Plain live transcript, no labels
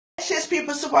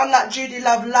people, it's the one like Judi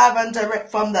Love, live and direct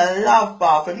from the Love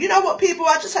Bathroom. You know what, people,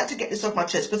 I just had to get this off my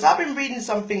chest because I've been reading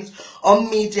some things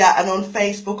on media and on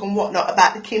Facebook and whatnot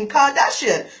about the Kim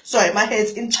Kardashian. Sorry, my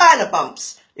head's in China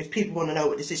bumps. If people want to know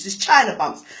what this is, it's China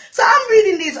bumps. So I'm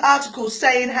reading these articles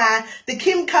saying how the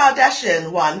Kim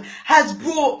Kardashian one has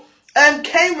brought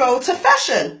Cornrow to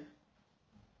fashion.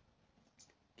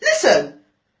 Listen,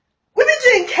 we've been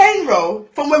doing Cornrow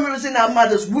from when we was in our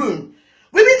mother's womb.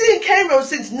 We've been doing Cornrow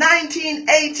since 18,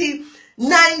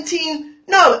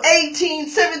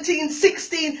 17,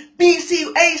 16,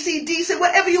 BC, AC, DC,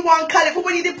 whatever you want to call it, for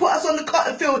when you did put us on the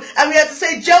cotton field and we had to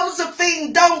say,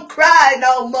 Josephine, don't cry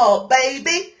no more,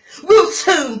 baby. We'll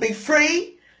soon be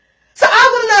free. So I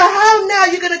want to know how now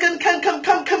you're going to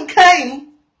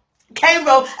claim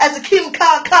Cornrow as a Kim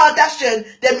Kardashian,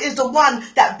 them is the one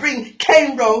that bring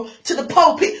Cornrow to the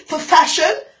pulpit for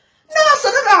fashion. No,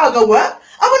 so that's not how it's going to work.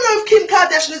 I want to know if Kim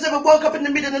Kardashian has ever woke up in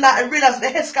the middle of the night and realised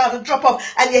that the hairstyle had drop off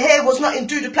and your hair was not in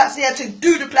do-the-plats and you had to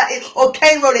do-the-plat it or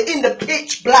Cornrow it in the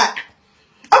pitch black.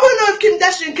 I want to know if Kim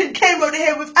Kardashian can Cornrow the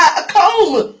hair without a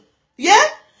comb. Yeah?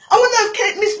 I want to know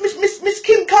if Miss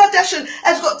Kim Kardashian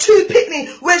has got two picnic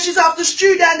where she's after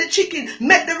stew down the chicken,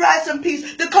 make the rice and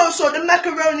peas, the coleslaw, the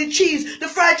macaroni cheese, the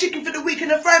fried chicken for the week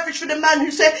and the fried fish for the man who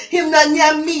said him not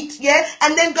yam meat, yeah?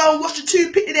 And then go and wash the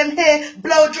two picnic them hair,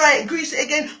 blow dry it, grease it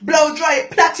again, blow dry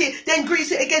it, plait it, then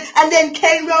grease it again, and then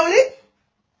Cornrow it.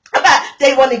 About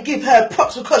they want to give her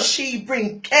props because she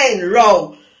bring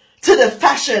Cornrow to the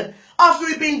fashion after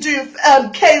we've been doing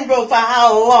Cornrow for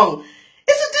how long?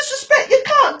 It's a disrespect. You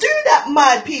can't do that,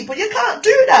 my people. You can't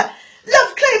do that.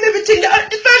 Love claim everything.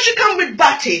 First you come with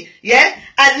Batty, yeah?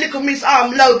 And little Miss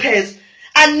Lopez.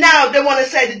 And now they want to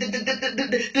say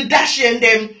the Dashi and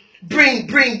them bring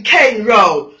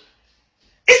Cornrow.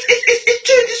 It's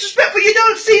too disrespectful. You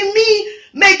don't see me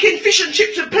making fish and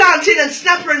chips and plantain and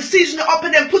snapper and season it up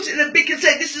and then put it in a big and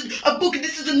say this is a book and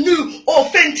this is a new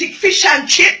authentic fish and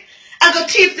chip and go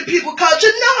teach the people culture.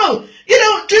 No, you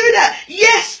don't do that.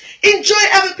 Yes, enjoy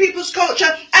other people's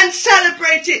culture and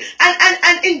celebrate it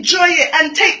and enjoy it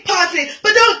and take part in it,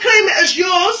 but don't claim it as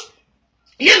yours.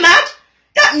 You mad?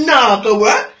 That nah go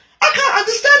work. I can't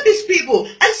understand these people.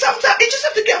 And sometimes you just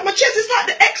have to get off my chest. It's like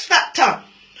the X Factor.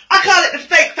 I call it the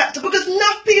fake factor because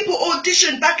enough people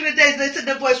auditioned back in the days. They said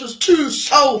their voice was too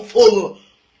soulful.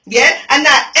 Yeah? And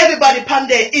now everybody pan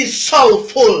there is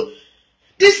soulful.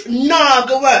 This nah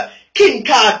go work. Kim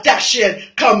Kardashian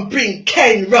come bring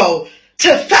Cornrow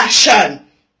to fashion.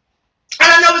 And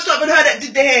I know it's not even her that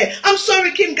did the hair. I'm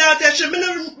sorry, Kim Kardashian. I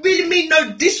don't really mean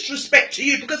no disrespect to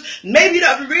you because maybe you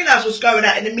don't even realise what's going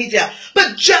on in the media.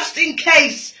 But just in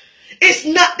case, it's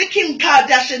not the Kim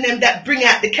Kardashian them that bring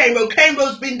out the Cornrow.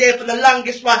 Cornrow's been there for the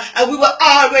longest while and we will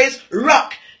always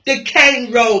rock the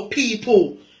Cornrow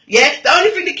people. Yeah? The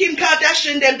only thing the Kim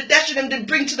Kardashian them, the Dashing them did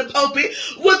bring to the pulpit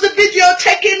was the video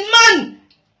taking man.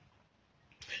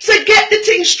 So get the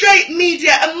thing straight,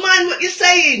 media, and mind what you're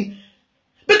saying.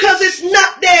 Because it's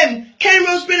not them.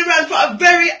 Cornrow's been around for a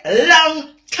very long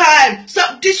time.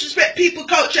 Stop disrespect people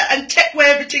culture and take away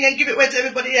everything and give it away to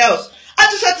everybody else. I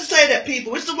just had to say that,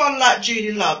 people. It's the one like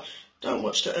Judi Love. Don't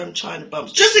watch the China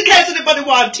bumps. Just in case anybody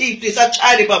wants to teeth this, a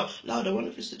China bump. Lord, I wonder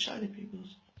if it's the China people.